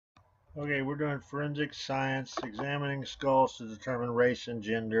Okay, we're doing forensic science, examining skulls to determine race and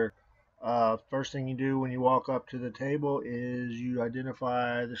gender. First thing you do when you walk up to the table is you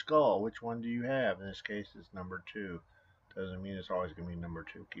identify the skull. Which one do you have? In this case, it's number two. Doesn't mean it's always going to be number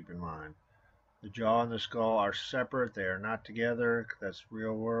two. Keep in mind. The jaw and the skull are separate. They are not together. That's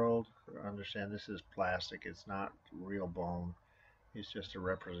real world. Understand this is plastic. It's not real bone. It's just a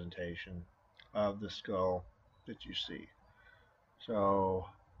representation of the skull that you see. So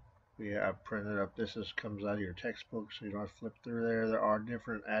we have printed up. Comes out of your textbook, so you don't have to flip through there. There are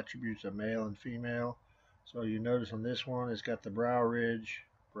different attributes of male and female. So you notice on this one, it's got the brow ridge,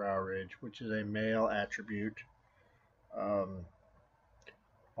 which is a male attribute. Um,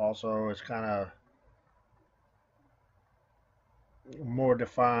 Also, it's kind of more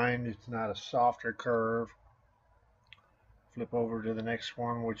defined. It's not a softer curve. Flip over to the next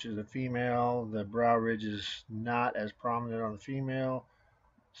one, which is the female. The brow ridge is not as prominent on the female.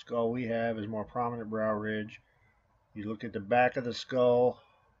 Skull we have is more prominent brow ridge. You look at the back of the skull,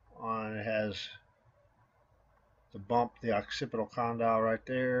 it has the bump, the occipital condyle right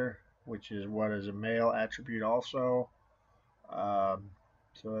there, which is what is a male attribute also.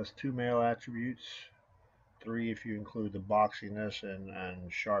 So that's two male attributes, three if you include the boxiness and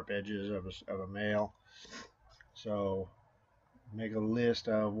sharp edges of a male. So make a list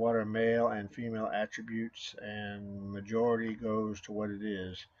of what are male and female attributes, and majority goes to what it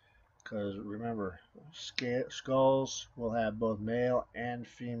is. Because remember, skulls will have both male and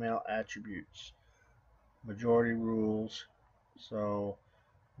female attributes. Majority rules. So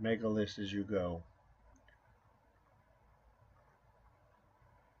make a list as you go.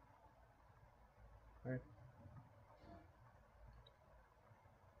 Okay.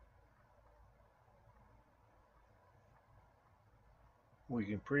 We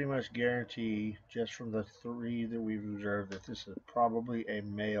can pretty much guarantee just from the three that we've observed that this is probably a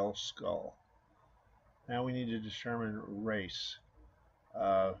male skull. Now we need to determine race.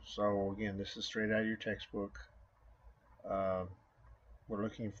 So again, this is straight out of your textbook. Uh, we're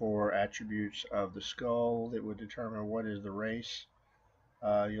looking for attributes of the skull that would determine what is the race.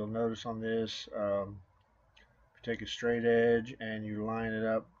 You'll notice on this, if you take a straight edge and you line it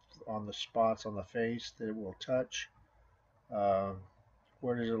up on the spots on the face that it will touch, uh,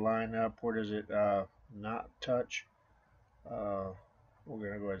 where does it line up? Where does it not touch? Uh, we're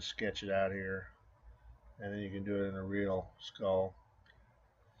going to go ahead and sketch it out here, and then you can do it in a real skull.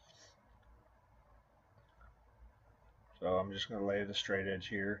 So I'm just going to lay the straight edge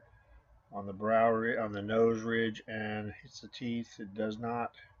here on the on the nose ridge, and hits the teeth. It does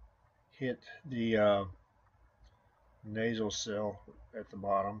not hit the nasal sill at the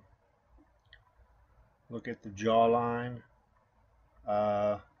bottom. Look at the jawline.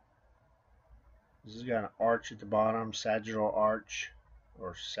 Uh, this has got an arch at the bottom, sagittal arch,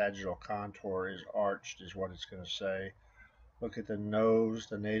 or sagittal contour is arched, is what it's going to say. Look at the nose,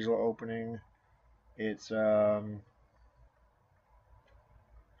 the nasal opening. It's a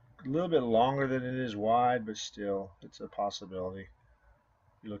little bit longer than it is wide, but still, it's a possibility.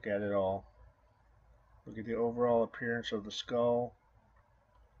 You look at it all. Look at the overall appearance of the skull.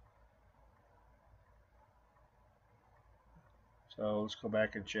 So let's go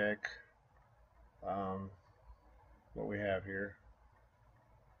back and check what we have here.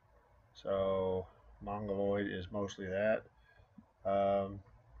 So mongoloid is mostly that.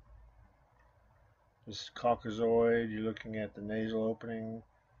 This is caucasoid. You're looking at the nasal opening.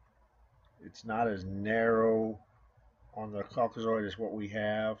 It's not as narrow on the caucasoid as what we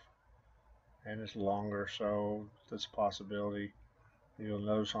have, and it's longer, so that's a possibility. You'll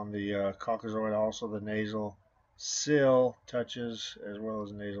notice on the caucasoid also the nasal sill touches as well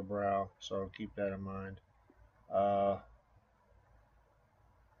as nasal brow, so keep that in mind. On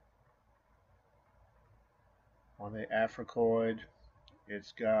the africoid,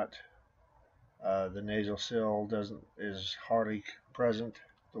 it's got the nasal sill is hardly present.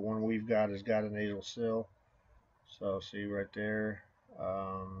 The one we've got has got a nasal sill, so see right there.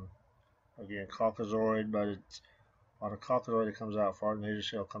 Again, caucasoid, but it's on a caucasoid it comes out farther. The nasal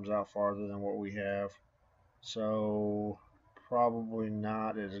sill comes out farther than what we have, so probably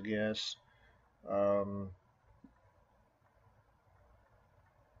not as a guess.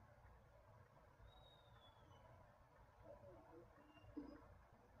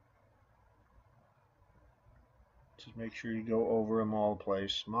 Just make sure you go over them all the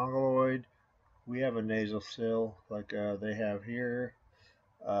place. Mongoloid, we have a nasal sill like they have here.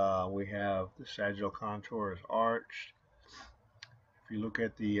 We have the sagittal contour is arched. If you look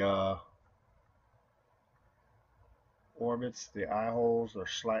at the orbits, the eye holes are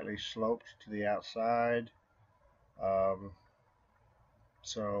slightly sloped to the outside. Um,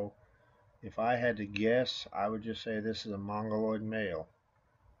 so If I had to guess, I would just say this is a Mongoloid male.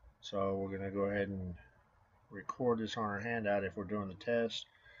 So we're going to go ahead and record this on our handout if we're doing the test.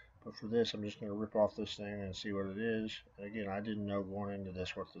 But for this, I'm just going to rip off this thing and see what it is. And again, I didn't know going into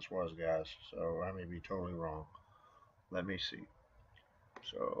this what this was, guys. So I may be totally wrong. Let me see.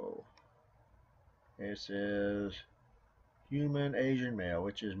 So it says human Asian male,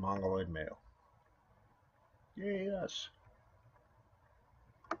 which is Mongoloid male. Yay, us.